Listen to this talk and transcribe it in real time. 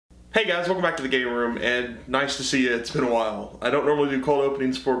Hey guys, welcome back to the game room, and nice to see you. It's been a while. I don't normally do cold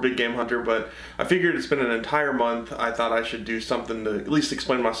openings for Big Game Hunter, but I figured it's been an entire month. I thought I should do something to at least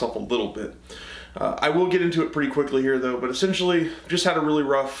explain myself a little bit. I will get into it pretty quickly here though, but essentially just had a really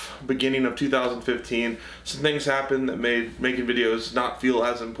rough beginning of 2015. Some things happened that made making videos not feel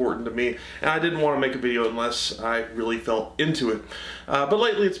as important to me, and I didn't want to make a video unless I really felt into it. But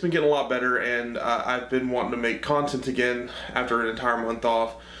lately it's been getting a lot better, and I've been wanting to make content again after an entire month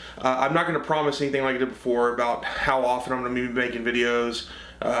off. I'm not going to promise anything like I did before about how often I'm going to be making videos,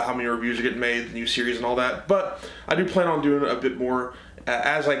 how many reviews are getting made, the new series and all that, but I do plan on doing a bit more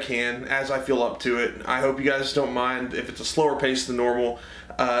as I can, as I feel up to it. I hope you guys don't mind if it's a slower pace than normal.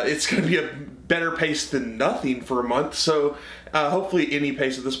 It's going to be a better pace than nothing for a month, so hopefully any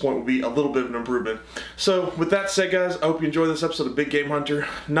pace at this point will be a little bit of an improvement. So with that said guys, I hope you enjoyed this episode of Big Game Hunter.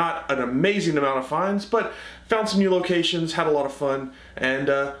 Not an amazing amount of finds, but found some new locations, had a lot of fun, and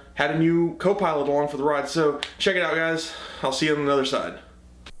had a new co-pilot along for the ride. So check it out guys, I'll see you on the other side.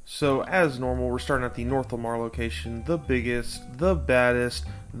 So as normal, we're starting at the North Lamar location, the biggest, the baddest,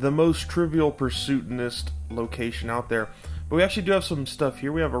 the most trivial pursuitinist location out there. But we actually do have some stuff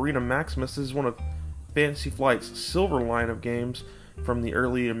here. We have Arena Maximus. This is one of Fantasy Flight's silver line of games from the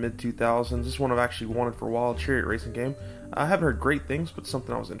early and mid 2000s. This is one I've actually wanted for a while, a chariot racing game. I haven't heard great things, but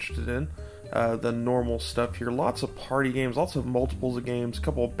something I was interested in. The normal stuff here, lots of party games, lots of multiples of games, a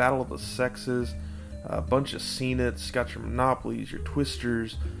couple of Battle of the Sexes, a bunch of Scene-Its, got your Monopolies, your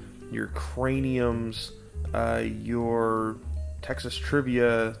Twisters, your Craniums, your Texas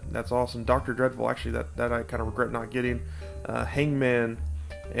Trivia, that's awesome, Dr. Dreadful, actually that I kind of regret not getting, Hangman,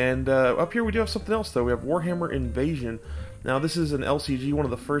 and up here we do have something else though. We have Warhammer Invasion. Now this is an LCG, one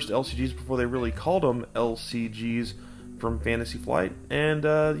of the first LCGs before they really called them LCGs from Fantasy Flight, and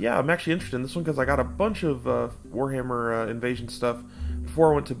yeah, I'm actually interested in this one because I got a bunch of Warhammer Invasion stuff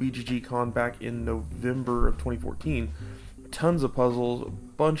before I went to BGG Con back in November of 2014. Tons of puzzles, a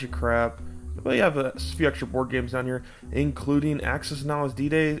bunch of crap, but you have a few extra board games down here, including Axis and Allies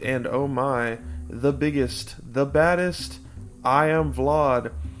D-Day, and oh my, the biggest, the baddest, I Am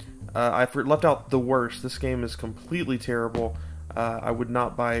Vlad. I left out the worst. This game is completely terrible. I would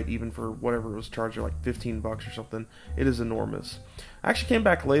not buy it even for whatever it was charged, like 15 bucks or something. It is enormous. I actually came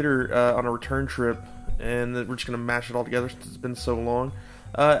back later on a return trip, and we're just going to mash it all together since it's been so long.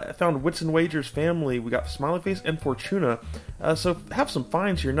 I found Wits and Wagers Family. We got Smiley Face and Fortuna. So have some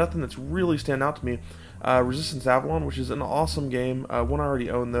finds here. Nothing that's really stand out to me. Resistance Avalon, which is an awesome game. One I already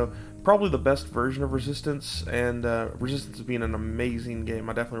own though. Probably the best version of Resistance, and Resistance being an amazing game.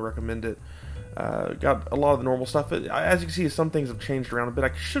 I definitely recommend it. Got a lot of the normal stuff. As you can see, some things have changed around a bit.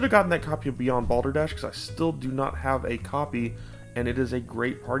 I should have gotten that copy of Beyond Balderdash because I still do not have a copy, and it is a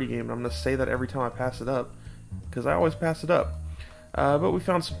great party game. And I'm going to say that every time I pass it up because I always pass it up. But we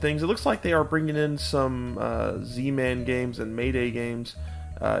found some things. It looks like they are bringing in some Z-Man games and Mayday games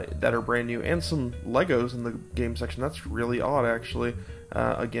that are brand new, and some Legos in the game section. That's really odd, actually.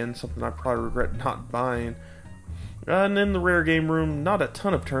 Again, something I probably regret not buying. And in the rare game room, not a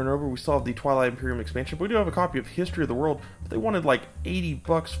ton of turnover. We still have the Twilight Imperium expansion, but we do have a copy of History of the World. But they wanted like 80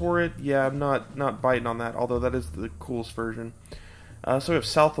 bucks for it. Yeah, I'm not biting on that, although that is the coolest version. So we have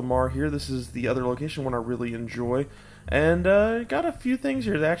South Lamar here. This is the other location, one I really enjoy. And got a few things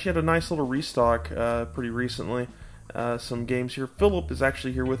here. They actually had a nice little restock pretty recently. Some games here. Philip is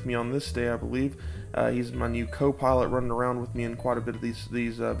actually here with me on this day, I believe. He's my new co-pilot running around with me in quite a bit of these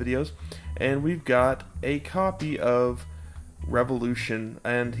videos. And we've got a copy of Revolution,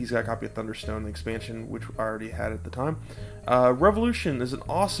 and he's got a copy of Thunderstone, the expansion, which I already had at the time. Revolution is an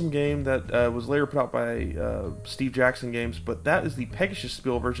awesome game that was later put out by Steve Jackson Games, but that is the Pegasus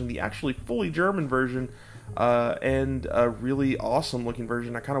Spiel version, the actually fully German version, and a really awesome looking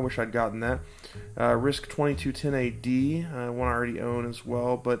version. I kind of wish I'd gotten that. Risk 2210 AD, one I already own as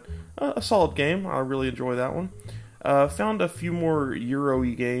well, but a solid game. I really enjoy that one. Found a few more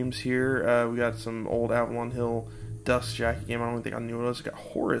Euro-y games here. We got some old Avalon Hill Dust Jacket game. I don't think I knew what it was. I got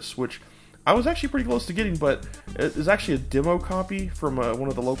Horus, which I was actually pretty close to getting, but it was actually a demo copy from one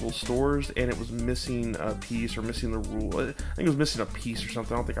of the local stores, and it was missing a piece or missing the rule. I think it was missing a piece or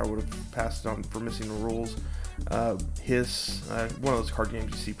something. I don't think I would have passed it on for missing the rules. Hiss, one of those card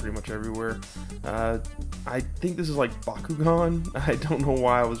games you see pretty much everywhere. I think this is like Bakugan. I don't know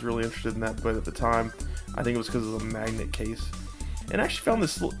why I was really interested in that, but at the time, I think it was because of the magnet case. And I actually found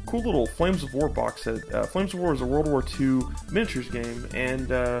this cool little Flames of War box set. Flames of War is a World War II miniatures game,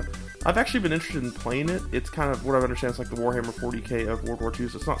 and I've actually been interested in playing it. It's kind of, what I understand, it's like the Warhammer 40k of World War II,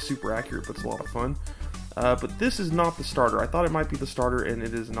 so it's not super accurate, but it's a lot of fun. But this is not the starter. I thought it might be the starter, and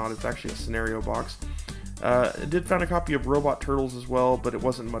it is not. It's actually a scenario box. I did find a copy of Robot Turtles as well, but it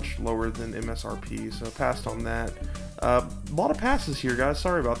wasn't much lower than MSRP, so passed on that. A lot of passes here, guys.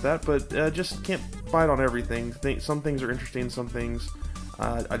 Sorry about that, but just can't bite on everything. Some things are interesting, some things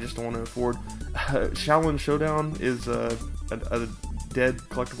I just don't want to afford. Shaolin Showdown is a dead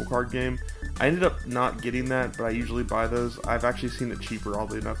collectible card game. I ended up not getting that, but I usually buy those. I've actually seen it cheaper,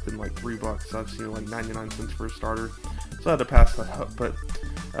 oddly enough, than like $3. I've seen it like 99 cents for a starter, so I had to pass that up. But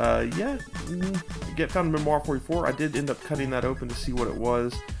yeah, found a Memoir 44. I did end up cutting that open to see what it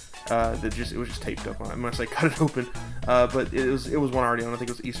was. It was just taped up on it. I'm gonna say cut it open, but it was one already on. I think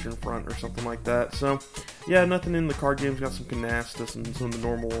it was Eastern Front or something like that. So yeah, nothing in the card games. Got some Canasta, some of the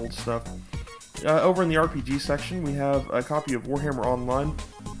normal old stuff. Over in the RPG section, we have a copy of Warhammer Online.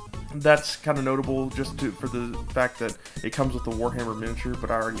 That's kind of notable just for the fact that it comes with the Warhammer miniature,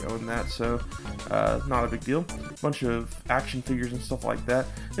 but I already own that, so not a big deal. Bunch of action figures and stuff like that.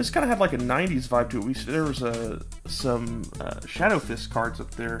 This kind of had like a 90s vibe to it. There was some Shadow Fist cards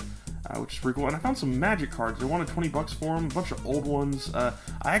up there, which is pretty cool. And I found some Magic cards. I wanted $20 for them, a bunch of old ones. I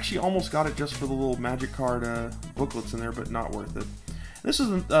actually almost got it just for the little Magic card booklets in there, but not worth it. This is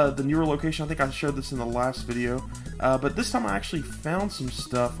the newer location. I think I showed this in the last video, but this time I actually found some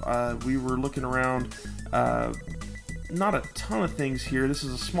stuff. We were looking around, not a ton of things here. This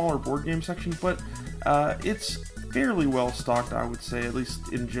is a smaller board game section, but it's fairly well stocked, I would say, at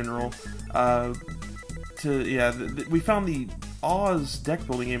least in general. We found the Oz deck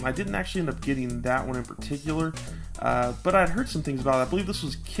building game. I didn't actually end up getting that one in particular, but I'd heard some things about it. I believe this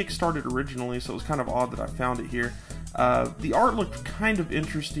was kickstarted originally, so it was kind of odd that I found it here. The art looked kind of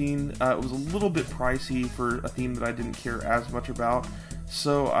interesting. It was a little bit pricey for a theme that I didn't care as much about,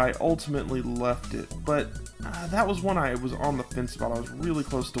 so I ultimately left it. But that was one I was on the fence about. I was really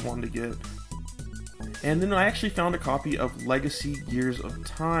close to wanting to get. And then I actually found a copy of Legacy Gears of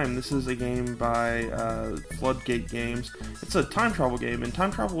Time. This is a game by Floodgate Games. It's a time travel game, and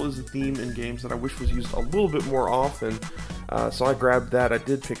time travel is a theme in games that I wish was used a little bit more often. So I grabbed that. I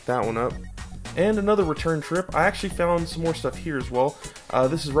did pick that one up. And another return trip. I actually found some more stuff here as well.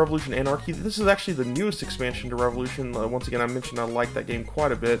 This is Revolution Anarchy. This is actually the newest expansion to Revolution. Once again, I mentioned I like that game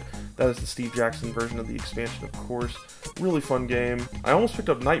quite a bit. That is the Steve Jackson version of the expansion, of course. Really fun game. I almost picked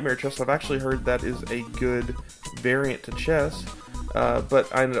up Nightmare Chess. I've actually heard that is a good variant to chess, but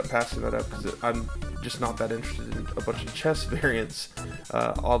I ended up passing that up because I'm just not that interested in a bunch of chess variants,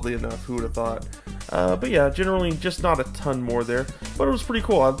 oddly enough. Who would have thought? But yeah, generally just not a ton more there, but it was pretty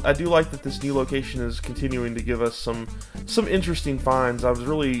cool. I do like that this new location is continuing to give us some interesting finds. I was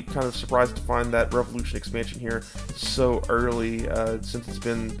really kind of surprised to find that Revolution expansion here so early, since it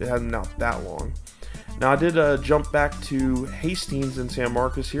hasn't been out that long. Now I did jump back to Hastings in San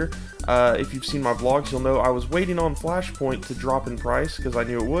Marcos here. If you've seen my vlogs, you'll know I was waiting on Flashpoint to drop in price because I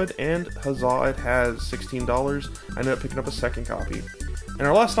knew it would, and huzzah, it has $16. I ended up picking up a second copy. And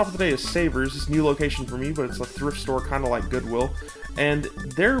our last stop of the day is Savers, this new location for me, but it's a thrift store kind of like Goodwill. And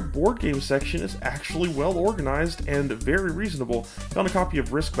their board game section is actually well organized and very reasonable. Found a copy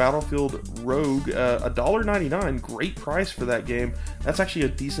of Risk Battlefield Rogue, $1.99, great price for that game. That's actually a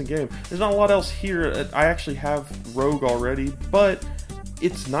decent game. There's not a lot else here. I actually have Rogue already, but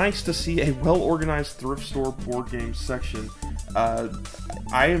it's nice to see a well-organized thrift store board game section.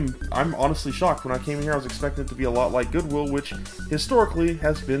 I'm honestly shocked. When I came in here, I was expecting it to be a lot like Goodwill, which historically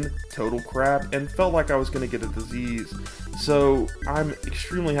has been total crap and felt like I was going to get a disease. So I'm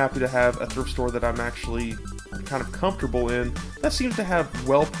extremely happy to have a thrift store that I'm actually kind of comfortable in that seems to have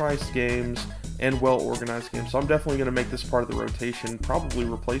well-priced games and well-organized games. So I'm definitely going to make this part of the rotation, probably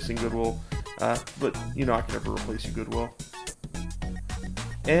replacing Goodwill, but you know I can never replace you, Goodwill.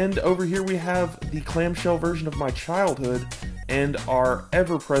 And over here we have the clamshell version of my childhood and our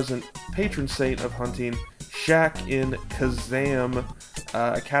ever-present patron saint of hunting, Shaq in Kazam,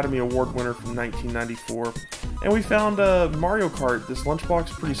 Academy Award winner from 1994. And we found Mario Kart. This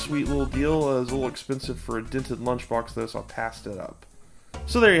lunchbox, pretty sweet little deal. It was a little expensive for a dented lunchbox though, so I passed it up.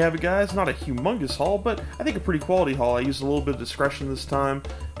 So there you have it, guys. Not a humongous haul, but I think a pretty quality haul. I used a little bit of discretion this time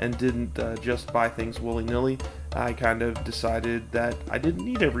and didn't just buy things willy-nilly. I kind of decided that I didn't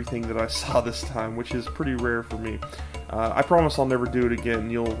need everything that I saw this time, which is pretty rare for me. I promise I'll never do it again.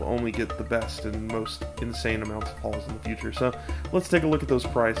 You'll only get the best and most insane amounts of hauls in the future. So let's take a look at those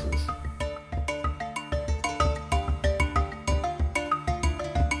prices.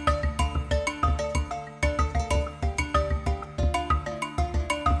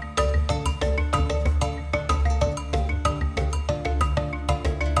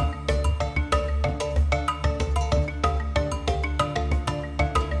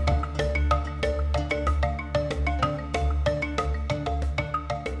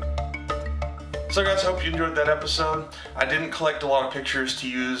 So guys, hope you enjoyed that episode. I didn't collect a lot of pictures to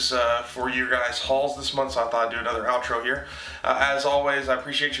use for your guys' hauls this month, so I thought I'd do another outro here. As always, I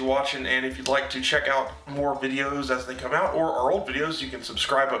appreciate you watching, and if you'd like to check out more videos as they come out, or our old videos, you can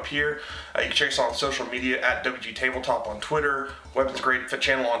subscribe up here. You can check us out on social media at WG Tabletop on Twitter, Weapons Grade Fit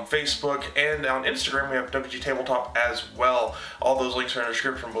channel on Facebook, and on Instagram we have WG Tabletop as well. All those links are in the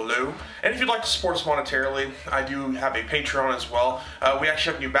description below. And if you'd like to support us monetarily, I do have a Patreon as well. We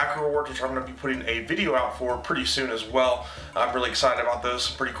actually have new backer rewards, which I'm going to be putting a video out for pretty soon as well. I'm really excited about those.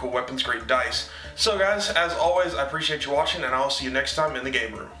 Some pretty cool Weapons Grade dice. So guys, as always, I appreciate you watching, and I'll see you next time in the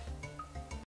game room.